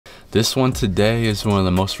This one today is one of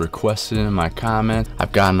the most requested in my comments.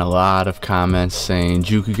 I've gotten a lot of comments saying,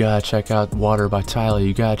 Juke, you gotta check out Water by Tyla.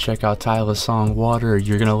 You gotta check out Tyla's song Water.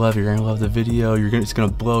 You're gonna love it. You're gonna love the video. It's gonna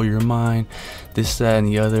blow your mind. This, that, and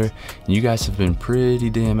the other. And you guys have been pretty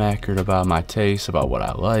damn accurate about my taste, about what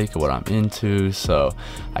I like, what I'm into. So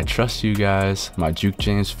I trust you guys, my Juke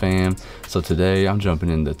James fam. So today I'm jumping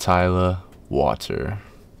into Tyla, Water.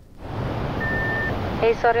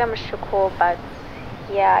 Hey, sorry I missed your call, but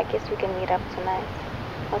yeah, I guess we can meet up tonight.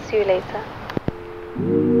 I'll see you later.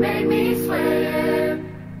 Make me sweat,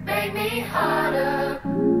 make me harder,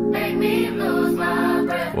 make me lose my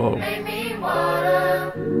breath. Whoa. Make me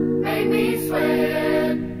water, make me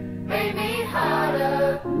sweat, make me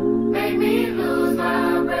harder, make me lose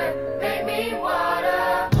my breath. Make me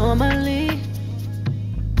water. Normally,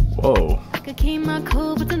 Whoa. I could keep my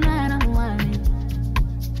cool, but tonight I'm whining.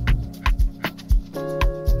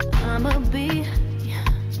 I'ma be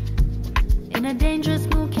in a dangerous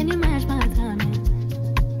mood. Can you match my timing?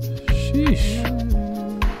 Sheesh.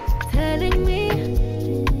 Telling me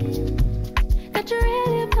that you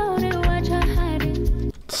really about it, what you're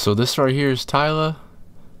hiding. So this right here is Tyla?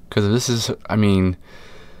 Because this is, I mean,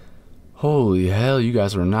 holy hell, you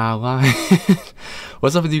guys are not lying.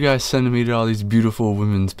 What's up with you guys sending me to all these beautiful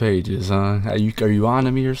women's pages, huh? Are you on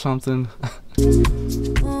to me or something?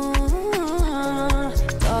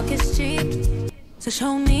 Talk is cheap, so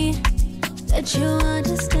show me that you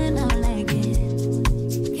understand how I like it.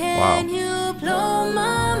 Can you blow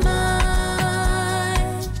my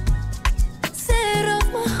mind? Set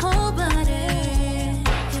off my whole body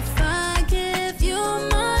if I give you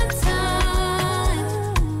my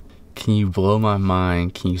time. Can you blow my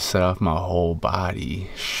mind? Can you set off my whole body?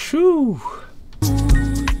 Shoo!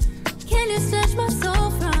 Can you snatch my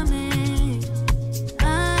soul from me?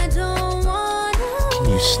 I don't wanna. Can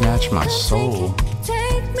you snatch my soul?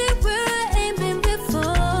 Take me where I ain't been before.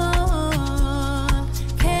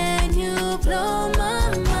 Can you blow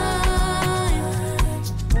my mind?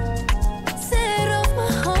 Set off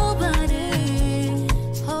my whole body,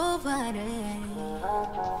 whole body.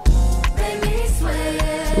 Make me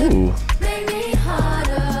sweat, Ooh. make me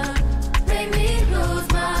harder, make me lose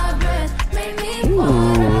my breath. Make me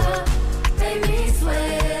water, make me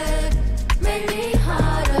sweat, make me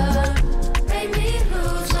harder, make me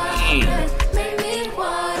lose my breath. Make me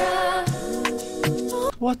water.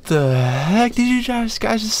 What the heck did you guys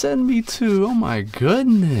just send me to? Oh my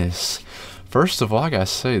goodness. First of all, I gotta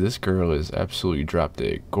say, this girl is absolutely drop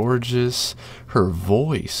dead gorgeous. Her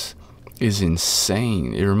voice is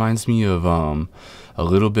insane. It reminds me of a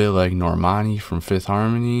little bit like Normani from Fifth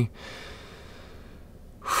Harmony.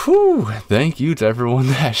 Whew, thank you to everyone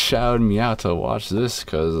that shouted me out to watch this,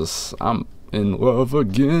 because I'm in love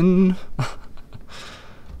again.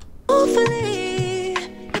 Hopefully,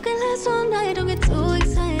 you can last all night. Don't get too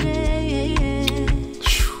excited.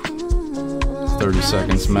 30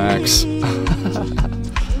 seconds max. You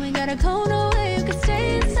ain't gotta go nowhere. You can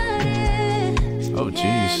stay inside it. Oh,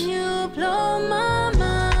 Can jeez. you blow my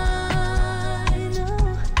mind?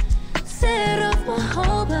 Set off my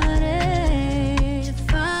whole body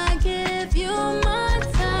if I give you my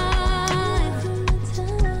time.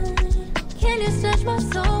 Can you snatch my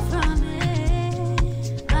soul from me?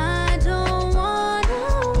 I don't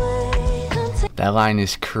wanna wait until That line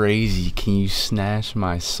is crazy. Can you snatch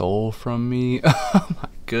my soul from me? Oh my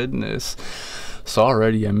goodness. So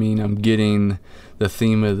already, I mean, I'm getting the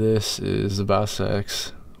theme of this is about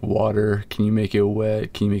sex. Water. Can you make it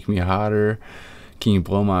wet? Can you make me hotter? Can you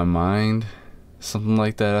blow my mind? Something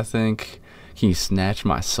like that, I think. Can you snatch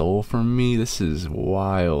my soul from me? This is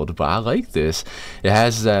wild, but I like this. It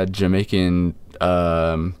has that Jamaican,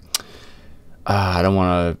 I don't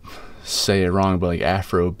want to say it wrong, but like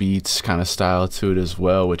Afro beats kind of style to it as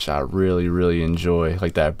well, which I really, really enjoy.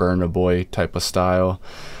 Like that Burna Boy type of style.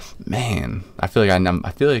 Man, I feel like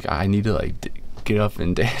I need to like get up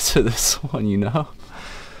and dance to this one, you know?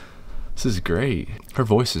 This is great. Her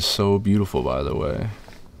voice is so beautiful, by the way.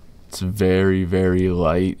 It's very, very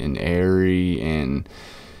light and airy and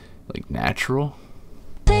like natural.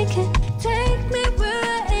 take me where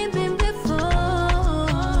I ain't been before.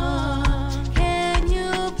 Can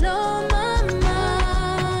you blow my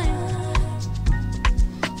mind?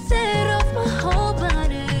 Set off my whole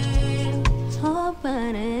body, whole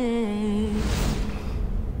body.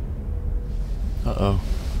 Uh-oh.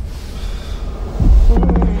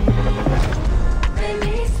 Make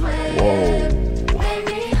me sweat, Whoa. make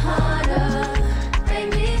me harder, make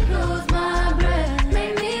me lose my breath.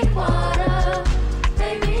 Make me water,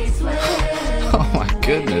 make me sweat. Oh my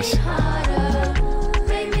goodness. Harder,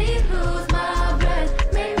 make me lose my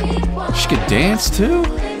breath. Make me water. She could dance too?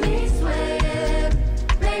 Make me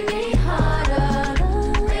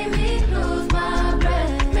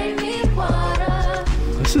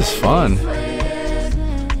fun.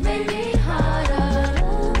 Make me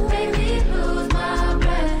harder, make me lose my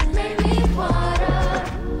breath, make me water,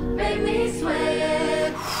 make me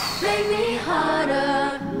sweat, make me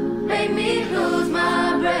harder, make me lose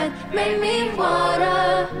my breath, make me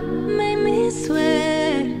water, Make me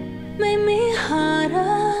sweat, make me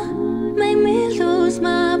harder, make me lose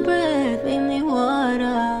my breath, make me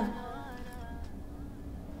water.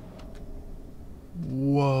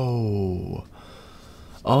 Whoa.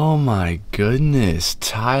 Oh my goodness,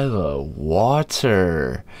 Tyla,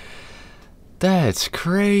 water. That's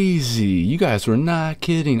crazy. You guys were not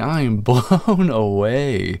kidding. I am blown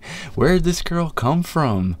away. Where did this girl come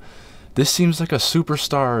from? This seems like a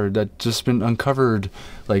superstar that just been uncovered,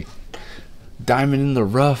 like diamond in the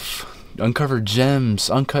rough, uncovered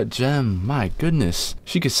gems, uncut gem. My goodness.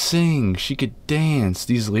 She could sing, she could dance.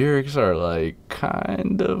 These lyrics are like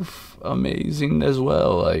kind of amazing as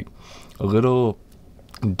well. Like a little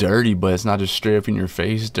dirty, but it's not just straight up in your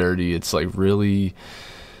face dirty. It's like really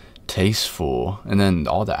tasteful. And then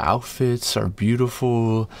all the outfits are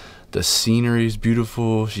beautiful. The scenery is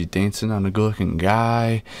beautiful. She's dancing on a good looking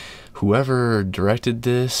guy. Whoever directed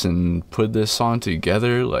this and put this song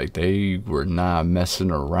together, like they were not messing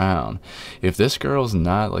around. If this girl's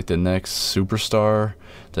not like the next superstar,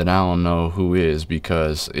 then I don't know who is,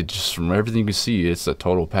 because it just, from everything you can see, it's a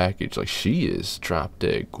total package. Like, she is drop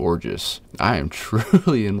dead gorgeous. I am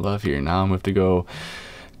truly in love here. Now I'm gonna have to go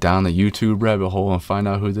down the YouTube rabbit hole and find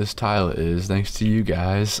out who this Tyla is, thanks to you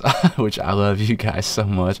guys, which I love you guys so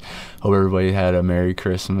much. Hope everybody had a Merry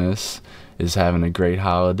Christmas, is having a great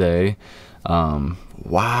holiday. Wow.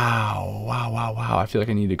 I feel like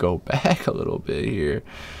I need to go back a little bit here.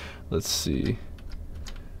 Let's see.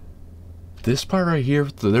 This part right here,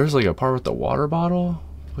 there's like a part with the water bottle.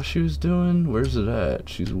 What she was doing? Where's it at?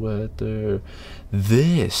 She's wet there.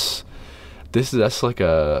 That's like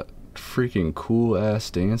a freaking cool ass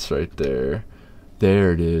dance right there.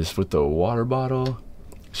 There it is with the water bottle.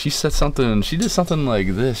 She said something. She did something like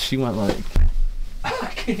this. She went like, I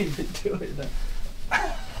can't even do it.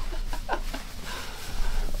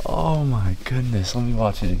 Oh my goodness. Let me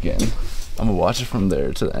watch it again. I'm gonna watch it from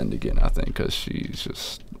there to the end again, I think, because she's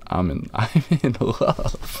just, I'm in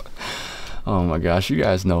love. Oh my gosh, you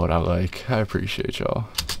guys know what I like. I appreciate y'all.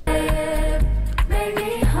 make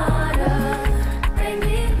me harder, make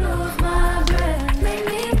me lose my breath, make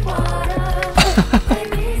me water, make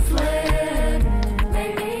me sweat,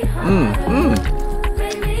 make me harder,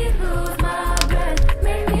 make me lose my breath,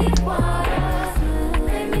 make me water,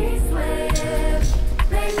 make me sweat,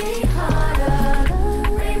 make me harder,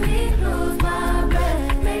 make me lose my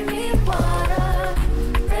breath, make me water,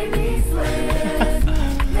 make me sweat,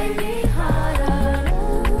 make me harder,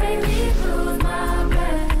 make me lose my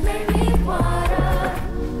breath, make me water,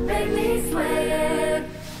 make me sweat,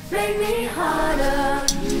 make me harder,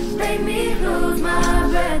 make me lose my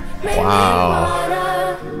breath, make Wow. me water.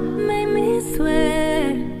 Make me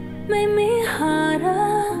sweat, make me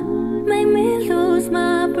harder, make me lose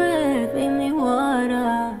my breath, make me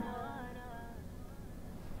water.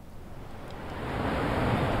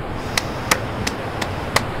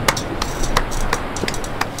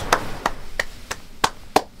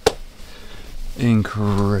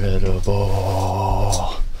 Incredible.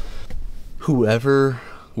 Whoever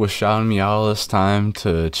was shouting me out all this time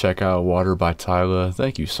to check out Water by Tyla,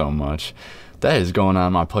 thank you so much. That is going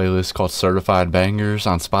on my playlist called Certified Bangers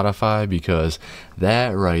on Spotify, because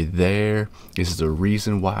that right there is the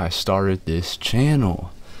reason why I started this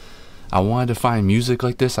channel. I wanted to find music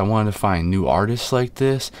like this. I wanted to find new artists like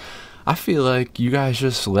this. I feel like you guys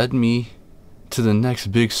just led me to the next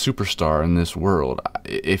big superstar in this world.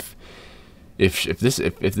 If this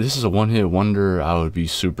is a one-hit wonder, I would be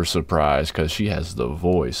super surprised, because she has the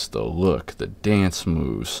voice, the look, the dance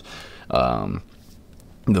moves.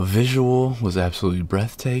 The visual was absolutely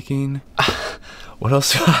breathtaking. What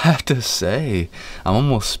else do I have to say? I'm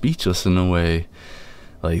almost speechless in a way.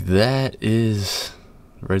 Like, that is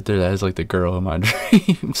right there. That is like the girl of my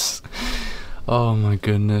dreams. Oh my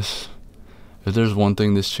goodness. If there's one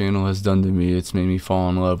thing this channel has done to me, it's made me fall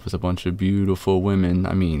in love with a bunch of beautiful women.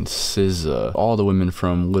 I mean, SZA, all the women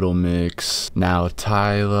from Little Mix, now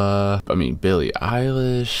Tyla, I mean, Billie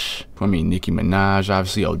Eilish, I mean, Nicki Minaj,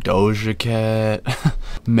 obviously, Doja Cat,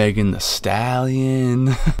 Megan Thee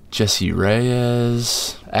Stallion, Jessie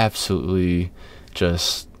Reyes, absolutely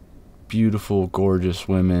just beautiful, gorgeous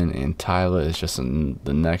women, and Tyla is just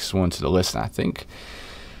the next one to the list, and I think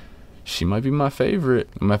she might be my favorite.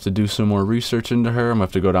 I'm gonna have to do some more research into her. I'm gonna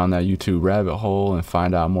have to go down that YouTube rabbit hole and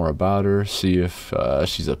find out more about her, see if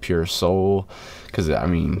she's a pure soul. Because, I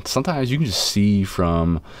mean, sometimes you can just see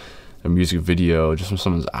from a music video just from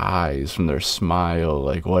someone's eyes, from their smile,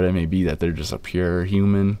 like what it may be, that they're just a pure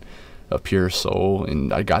human, a pure soul.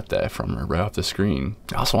 And I got that from her right off the screen.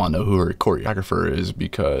 I also want to know who her choreographer is,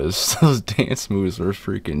 because those dance moves were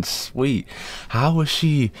freaking sweet. How was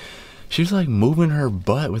she was like moving her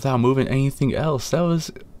butt without moving anything else. That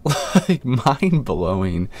was like mind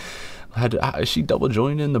blowing. Is she double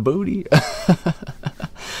jointed in the booty?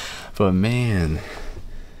 But man,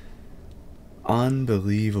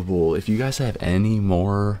 unbelievable. If you guys have any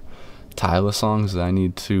more Tyla songs that I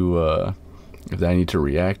need to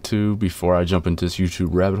react to before I jump into this YouTube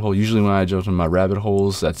rabbit hole. Usually when I jump into my rabbit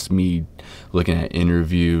holes, that's me looking at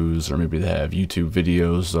interviews, or maybe they have YouTube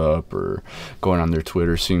videos up, or going on their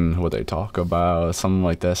Twitter, seeing what they talk about, something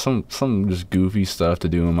like that, some just goofy stuff to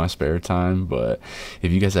do in my spare time. But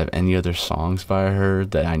if you guys have any other songs by her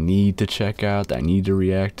that I need to check out, that I need to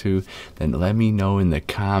react to, then let me know in the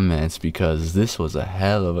comments, because this was a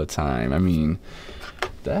hell of a time. I mean,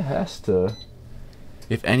 that has to,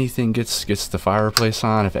 if anything gets the fireplace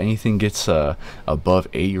on, if anything gets above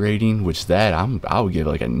 8 rating, which that I would give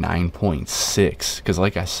like a 9.6, because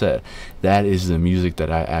like I said, that is the music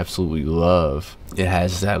that I absolutely love. It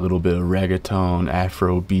has that little bit of reggaeton,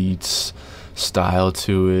 Afro beats style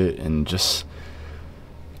to it, and just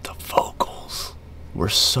the vocals were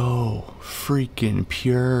so freaking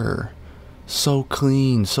pure, so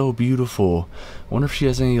clean, so beautiful. I wonder if she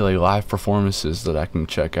has any like live performances that I can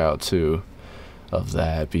check out too of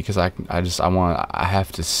that, because I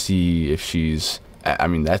have to see if she's, I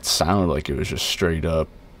mean, that sounded like it was just straight up,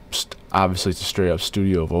 obviously it's a straight up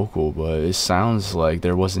studio vocal, but it sounds like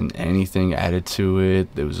there wasn't anything added to it.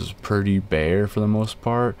 It was just pretty bare for the most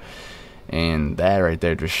part, and that right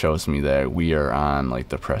there just shows me that we are on like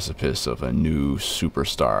the precipice of a new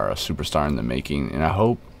superstar, a superstar in the making. And I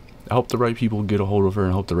hope the right people get a hold of her,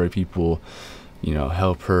 and hope the right people, you know,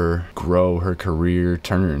 help her grow her career,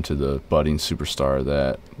 turn her into the budding superstar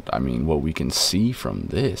that, I mean, what we can see from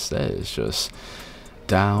this, that is just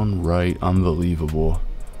downright unbelievable.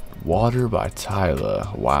 Water by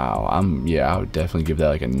Tyla. Wow. I would definitely give that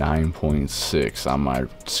like a 9.6 on my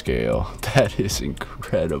scale. That is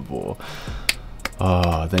incredible.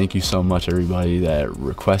 Oh, thank you so much, everybody that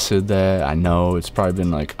requested that. I know it's probably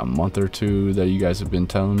been like a month or two that you guys have been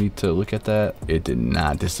telling me to look at that. It did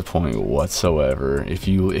not disappoint whatsoever. If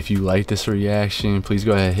you like this reaction, please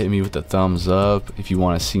go ahead and hit me with the thumbs up. If you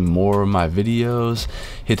want to see more of my videos,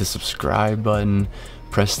 hit the subscribe button.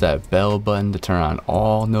 Press that bell button to turn on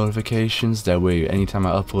all notifications. That way, anytime I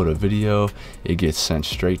upload a video, it gets sent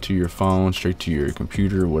straight to your phone, straight to your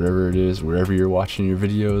computer, whatever it is, wherever you're watching your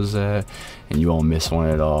videos at, and you won't miss one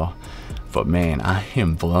at all. But man, I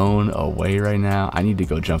am blown away right now. I need to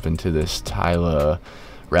go jump into this Tyla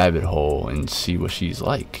rabbit hole and see what she's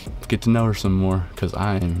like. Get to know her some more, because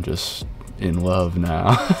I am just in love now.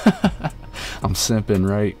 I'm simping,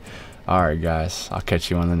 right? Alright guys, I'll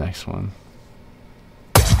catch you on the next one.